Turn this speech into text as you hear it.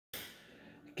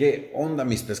¿Qué onda,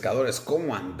 mis pescadores?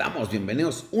 ¿Cómo andamos?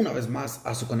 Bienvenidos una vez más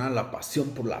a su canal La Pasión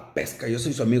por la Pesca. Yo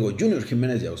soy su amigo Junior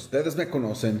Jiménez, ya ustedes me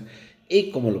conocen.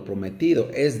 Y como lo prometido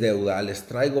es deuda, les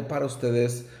traigo para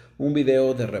ustedes un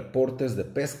video de reportes de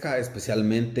pesca,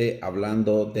 especialmente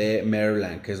hablando de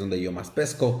Maryland, que es donde yo más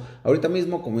pesco. Ahorita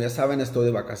mismo, como ya saben, estoy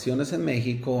de vacaciones en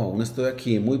México, aún estoy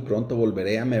aquí. Muy pronto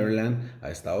volveré a Maryland, a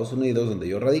Estados Unidos, donde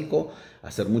yo radico, a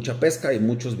hacer mucha pesca y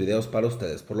muchos videos para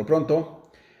ustedes. Por lo pronto,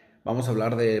 vamos a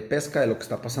hablar de pesca, de lo que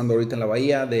está pasando ahorita en la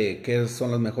bahía, de qué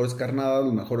son las mejores carnadas,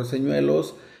 los mejores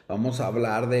señuelos. Vamos a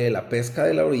hablar de la pesca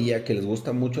de la orilla, que les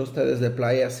gusta mucho a ustedes, de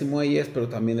playas y muelles, pero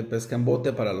también de pesca en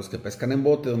bote, para los que pescan en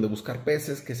bote, donde buscar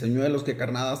peces, qué señuelos, qué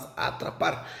carnadas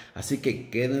atrapar. Así que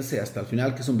quédense hasta el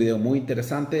final, que es un video muy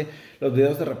interesante. Los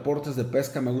videos de reportes de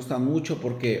pesca me gustan mucho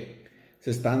porque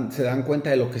se dan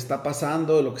cuenta de lo que está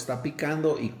pasando, de lo que está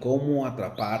picando y cómo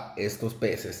atrapar estos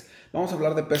peces. Vamos a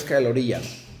hablar de pesca de la orilla,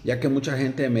 ya que mucha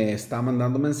gente me está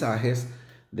mandando mensajes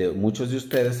de muchos de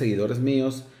ustedes, seguidores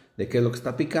míos, de qué es lo que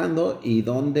está picando y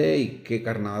dónde y qué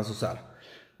carnadas usar.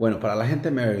 Bueno, para la gente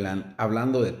de Maryland,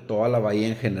 hablando de toda la bahía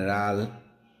en general,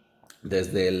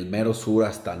 desde el mero sur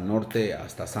hasta el norte,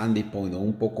 hasta Sandy Point o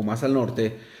un poco más al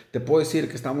norte, te puedo decir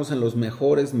que estamos en los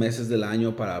mejores meses del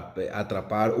año para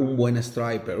atrapar un buen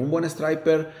striper. Un buen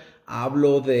striper,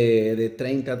 hablo de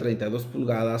 30 a 32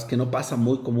 pulgadas, que no pasa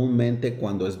muy comúnmente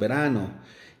cuando es verano.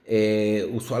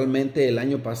 Usualmente el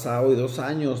año pasado y dos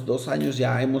años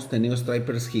ya hemos tenido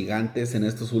stripers gigantes en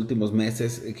estos últimos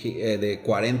meses, de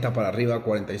 40 para arriba,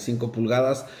 45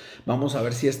 pulgadas. Vamos a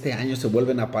ver si este año se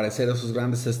vuelven a aparecer esos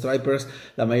grandes stripers.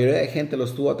 La mayoría de gente lo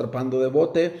estuvo atrapando de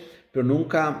bote, pero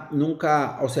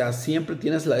nunca, o sea, siempre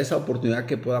tienes esa oportunidad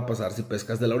que pueda pasar si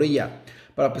pescas de la orilla.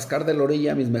 Para pescar de la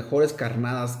orilla, mis mejores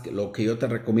carnadas, lo que yo te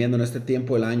recomiendo en este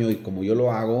tiempo del año y como yo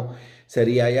lo hago,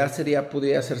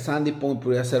 podría ser Sandy Point,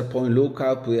 podría ser Point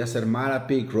Lookout, podría ser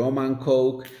Marapic, Roman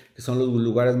Cove, que son los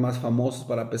lugares más famosos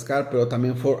para pescar, pero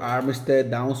también Fort Armistead,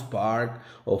 Downs Park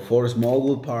o Fort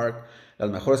Smallwood Park. Las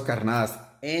mejores carnadas,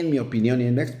 en mi opinión y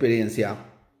en mi experiencia,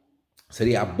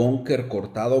 sería bunker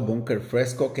cortado, bunker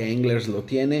fresco, que Anglers lo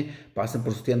tiene. Pasen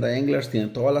por su tienda de Anglers,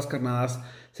 tienen todas las carnadas.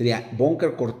 Sería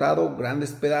bunker cortado,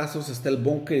 grandes pedazos, está el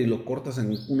bunker y lo cortas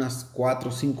en unas 4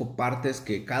 o 5 partes,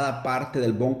 que cada parte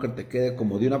del bunker te quede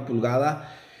como de 1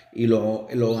 pulgada, y lo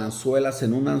anzuelas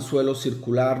en un anzuelo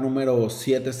circular número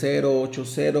 70,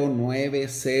 80,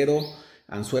 90,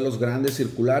 anzuelos grandes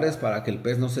circulares para que el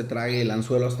pez no se trague el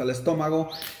anzuelo hasta el estómago.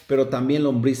 Pero también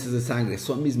lombrices de sangre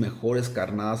son mis mejores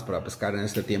carnadas para pescar en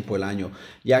este tiempo del año,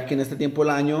 ya que en este tiempo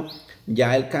del año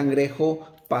ya el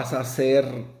cangrejo pasa a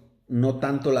ser no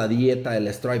tanto la dieta del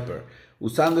striper.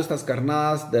 Usando estas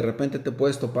carnadas, de repente te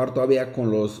puedes topar todavía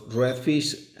con los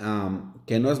redfish,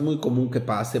 que no es muy común que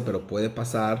pase, pero puede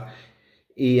pasar.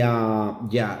 Y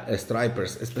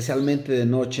stripers, especialmente de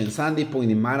noche en Sandy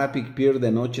Point y Marapic Pier. De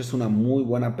noche es una muy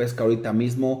buena pesca ahorita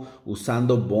mismo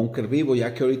usando bunker vivo,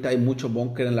 ya que ahorita hay mucho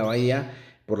bunker en la bahía.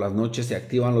 Por las noches se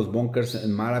activan los bunkers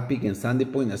en Marapic, en Sandy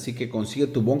Point, así que consigue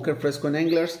tu bunker fresco en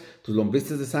Anglers, tus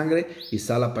lombrices de sangre y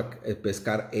sal a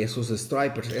pescar esos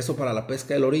stripers. Eso para la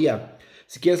pesca de la orilla.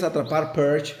 Si quieres atrapar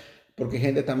perch, porque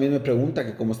gente también me pregunta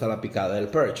que cómo está la picada del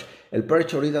perch. El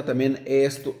perch ahorita también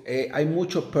hay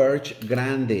mucho perch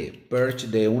grande, perch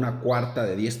de 1/4,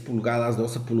 de 10 pulgadas,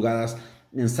 12 pulgadas.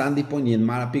 En Sandy Point y en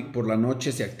Marapic por la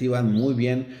noche se activan muy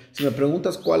bien. Si me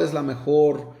preguntas cuál es la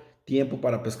mejor tiempo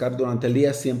para pescar durante el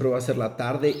día, siempre va a ser la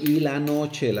tarde y la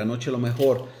noche lo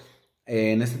mejor.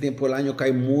 En este tiempo del año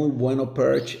cae muy bueno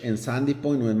perch en Sandy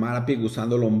Point o en Marapic,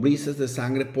 usando lombrices de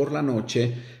sangre por la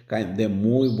noche. Caen de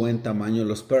muy buen tamaño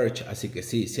los perch, así que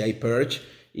sí hay perch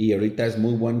y ahorita es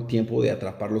muy buen tiempo de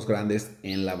atrapar los grandes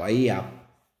en la bahía.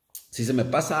 Si se me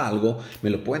pasa algo, me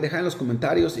lo pueden dejar en los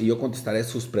comentarios y yo contestaré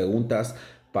sus preguntas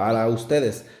para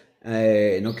ustedes.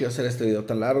 No quiero hacer este video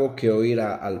tan largo, quiero ir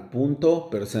al punto,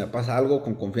 pero si me pasa algo,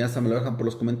 con confianza me lo dejan por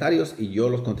los comentarios y yo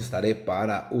los contestaré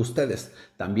para ustedes.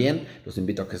 También los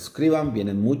invito a que se suscriban,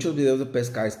 vienen muchos videos de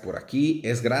pesca por aquí,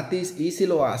 es gratis, y si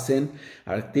lo hacen,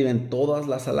 activen todas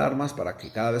las alarmas para que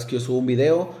cada vez que yo suba un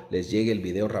video, les llegue el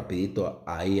video rapidito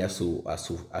ahí a su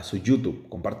YouTube.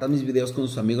 Compartan mis videos con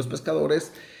sus amigos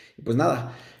pescadores. Y pues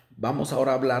nada, vamos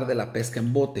ahora a hablar de la pesca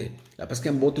en bote. La pesca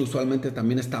en bote usualmente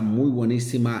también está muy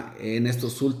buenísima en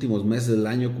estos últimos meses del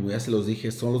año. Como ya se los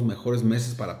dije, son los mejores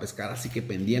meses para pescar, así que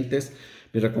pendientes.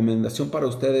 Mi recomendación para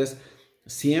ustedes: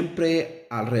 siempre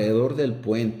alrededor del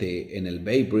puente en el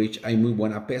Bay Bridge hay muy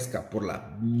buena pesca. Por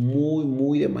la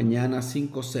muy de mañana,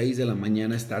 5 o 6 de la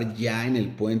mañana, estar ya en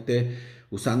el puente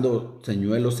usando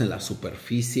señuelos en la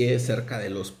superficie cerca de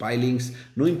los pilings.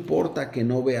 No importa que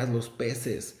no veas los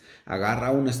peces,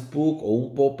 Agarra un spook o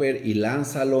un popper y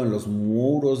lánzalo en los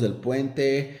muros del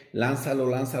puente,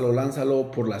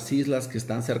 lánzalo por las islas que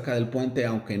están cerca del puente,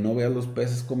 aunque no veas los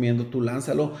peces comiendo, tú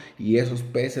lánzalo y esos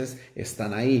peces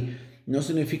están ahí. No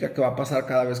significa que va a pasar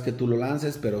cada vez que tú lo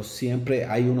lances, pero siempre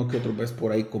hay uno que otro pez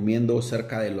por ahí comiendo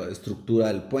cerca de la estructura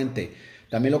del puente.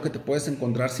 También lo que te puedes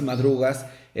encontrar si madrugas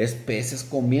es peces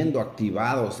comiendo,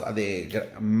 activados, de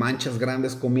manchas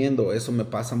grandes comiendo. Eso me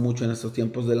pasa mucho en estos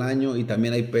tiempos del año. Y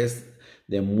también hay pez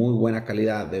de muy buena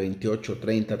calidad, de 28,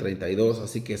 30, 32,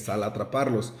 así que sal a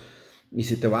atraparlos. Y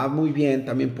si te va muy bien,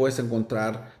 también puedes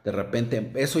encontrar de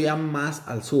repente, eso ya más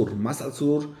al sur,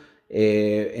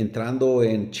 entrando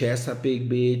en Chesapeake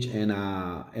Beach,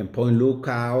 en Point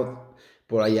Lookout,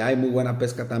 por allá hay muy buena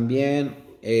pesca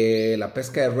también. La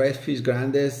pesca de redfish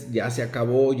grandes ya se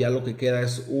acabó, ya lo que queda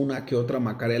es una que otra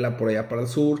macarela por allá para el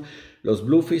sur. Los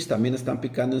bluefish también están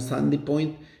picando en Sandy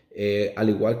Point, al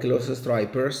igual que los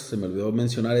stripers, se me olvidó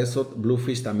mencionar eso.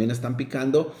 Bluefish también están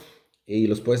picando y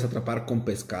los puedes atrapar con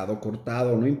pescado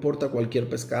cortado, no importa cualquier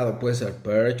pescado, puede ser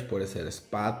perch, puede ser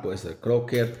spad, puede ser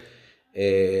croaker,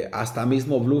 hasta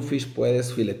mismo bluefish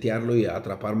puedes filetearlo y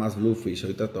atrapar más bluefish.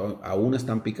 Ahorita aún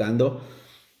están picando.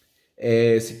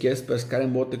 Si quieres pescar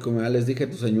en bote, como ya les dije,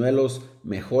 tus señuelos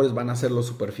mejores van a ser los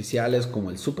superficiales, como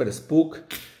el super spook,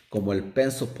 como el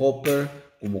pencil popper,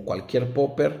 como cualquier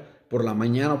popper. Por la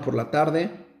mañana o por la tarde,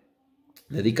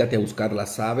 dedícate a buscar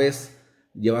las aves.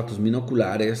 Lleva tus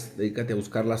binoculares, dedícate a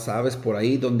buscar las aves por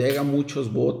ahí. Donde haya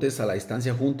muchos botes a la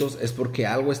distancia juntos es porque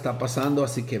algo está pasando,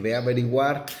 así que ve a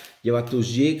averiguar. Lleva tus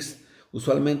jigs.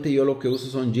 Usualmente yo lo que uso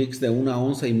son jigs de 1,5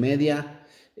 onzas.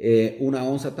 1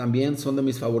 onza también son de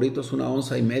mis favoritos, 1,5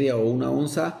 onzas o 1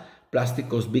 onza.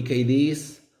 Plásticos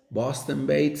BKDs, Boston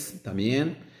Baits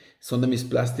también son de mis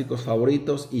plásticos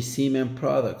favoritos. Y Seaman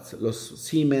Products, los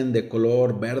Seaman de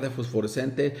color verde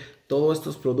fosforescente, todos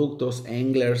estos productos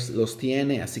Anglers los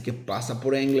tiene, así que pasa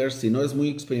por Anglers. Si no eres muy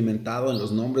experimentado en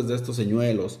los nombres de estos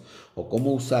señuelos o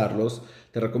cómo usarlos,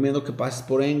 te recomiendo que pases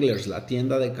por Anglers, la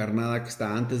tienda de carnada que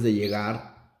está antes de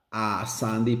llegar a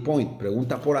Sandy Point.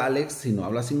 Pregunta por Alex si no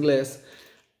hablas inglés.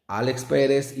 Alex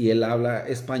Pérez, y él habla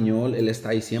español, él está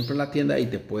ahí siempre en la tienda y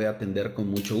te puede atender con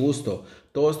mucho gusto.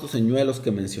 Todos estos señuelos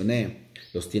que mencioné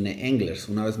los tiene Anglers,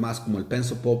 una vez más, como el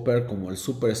pencil popper, como el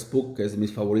super spook, que es de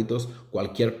mis favoritos.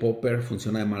 Cualquier popper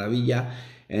funciona de maravilla.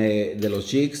 De los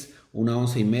jigs, 1,5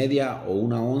 onzas o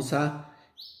 1 onza.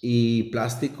 Y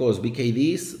plásticos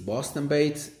BKDs, Boston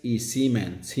Baits y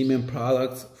Seaman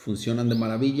Products funcionan de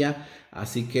maravilla.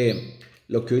 Así que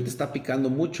lo que ahorita está picando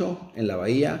mucho en la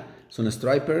bahía son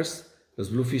stripers,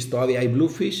 los bluefish, todavía hay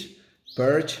bluefish,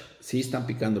 perch, sí están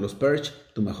picando los perch.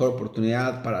 Tu mejor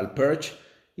oportunidad para el perch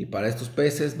y para estos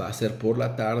peces va a ser por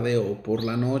la tarde o por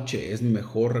la noche. Es mi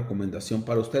mejor recomendación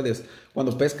para ustedes.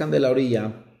 Cuando pescan de la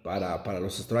orilla, para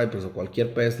los stripers o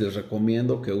cualquier pez, les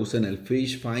recomiendo que usen el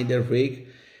Fish Finder Rig.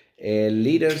 El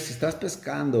leader, si estás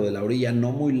pescando de la orilla,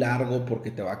 no muy largo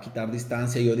porque te va a quitar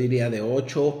distancia, yo diría de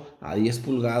 8 a 10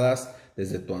 pulgadas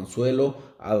desde tu anzuelo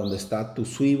a donde está tu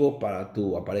suivo para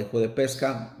tu aparejo de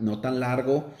pesca, no tan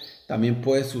largo. También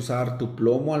puedes usar tu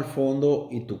plomo al fondo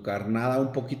y tu carnada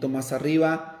un poquito más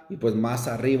arriba, y pues más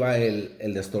arriba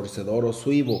el destorcedor o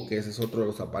suivo, que ese es otro de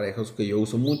los aparejos que yo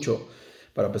uso mucho.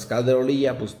 Para pescar de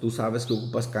orilla, pues tú sabes que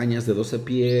ocupas cañas de 12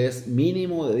 pies,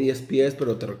 mínimo de 10 pies,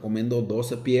 pero te recomiendo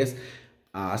 12 pies.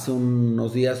 Hace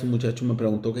unos días un muchacho me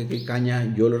preguntó que qué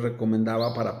caña yo le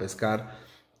recomendaba para pescar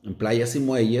en playas y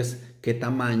muelles, qué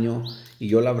tamaño, y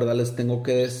yo la verdad les tengo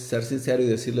que ser sincero y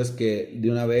decirles que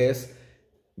de una vez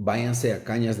váyanse a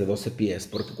cañas de 12 pies,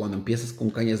 porque cuando empiezas con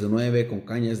cañas de 9, con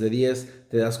cañas de 10,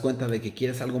 te das cuenta de que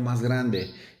quieres algo más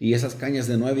grande, y esas cañas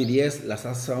de 9 y 10 las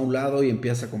haces a un lado y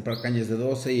empiezas a comprar cañas de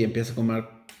 12 y empiezas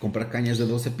a comprar cañas de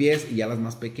 12 pies, y ya las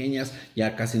más pequeñas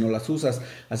ya casi no las usas.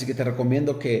 Así que te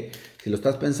recomiendo que si lo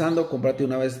estás pensando, cómprate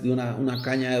una vez una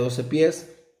caña de 12 pies.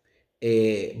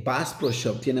 Bass Pro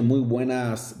Shop tiene muy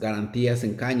buenas garantías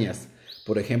en cañas.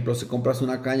 Por ejemplo, si compras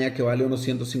una caña que vale unos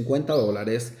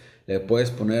 $150, le puedes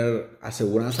poner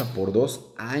aseguranza por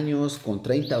 2 años con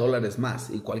 $30 más.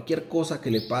 Y cualquier cosa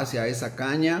que le pase a esa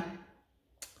caña,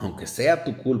 aunque sea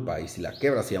tu culpa, y si la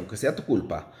quebras y aunque sea tu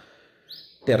culpa,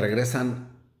 te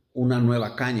regresan una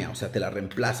nueva caña, o sea, te la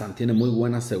reemplazan. Tiene muy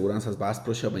buenas aseguranzas Bass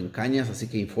Pro Shop en cañas, así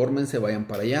que infórmense, vayan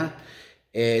para allá.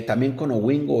 También con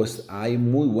Owingo hay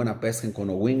muy buena pesca en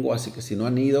Conowingo, así que si no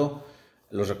han ido,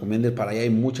 los recomiendo ir para allá. Hay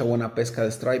mucha buena pesca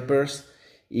de stripers.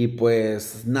 Y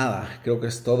pues nada, creo que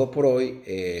es todo por hoy.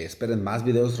 Esperen más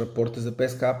videos, reportes de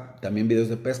pesca, también videos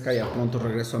de pesca. Ya pronto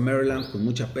regreso a Maryland con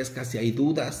mucha pesca. Si hay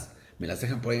dudas, me las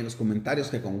dejan por ahí en los comentarios,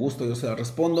 que con gusto yo se las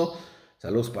respondo.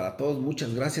 Saludos para todos,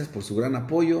 muchas gracias por su gran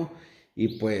apoyo.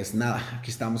 Y pues nada, aquí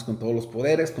estamos con todos los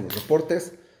poderes, con los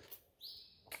reportes.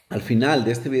 Al final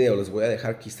de este video les voy a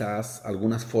dejar quizás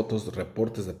algunas fotos de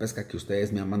reportes de pesca que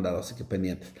ustedes me han mandado, así que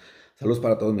pendientes. Saludos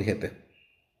para todos, mi gente.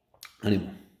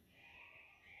 Ánimo.